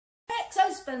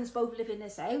husbands both live in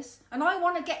this house, and I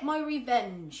want to get my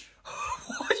revenge.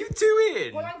 What are you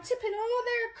doing? Well, I'm tipping all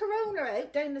their Corona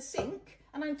out down the sink,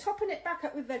 and I'm topping it back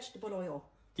up with vegetable oil.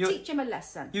 Teach him a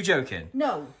lesson. You joking?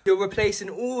 No. You're replacing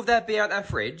all of their beer out their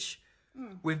fridge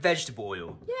with vegetable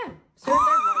oil. Yeah, so they're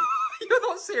right. You're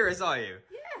not serious, are you?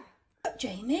 Yeah. Look,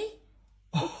 Jamie.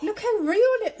 Look how real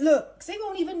it looks. They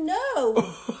won't even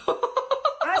know.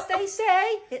 As they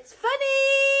say, it's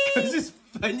funny. This is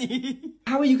funny.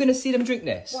 How are you going to see them drink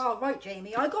this? Well, right,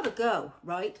 Jamie, I got to go,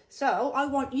 right? So I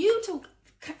want you to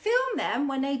film them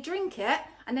when they drink it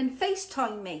and then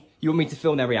FaceTime me. You want me to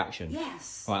film their reaction?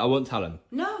 Yes. Right, I won't tell them.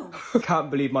 No. I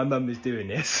can't believe my mum is doing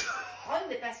this. I'm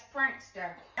the best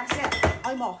prankster. That's it.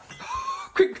 I'm off.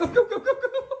 Quick, go, go, go, go,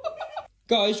 go.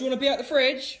 Guys, you want to be at the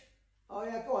fridge? Oh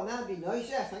yeah, go on, that'd be nice,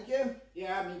 yeah, thank you.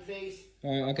 Yeah, me please.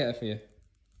 Alright, I'll get it for you.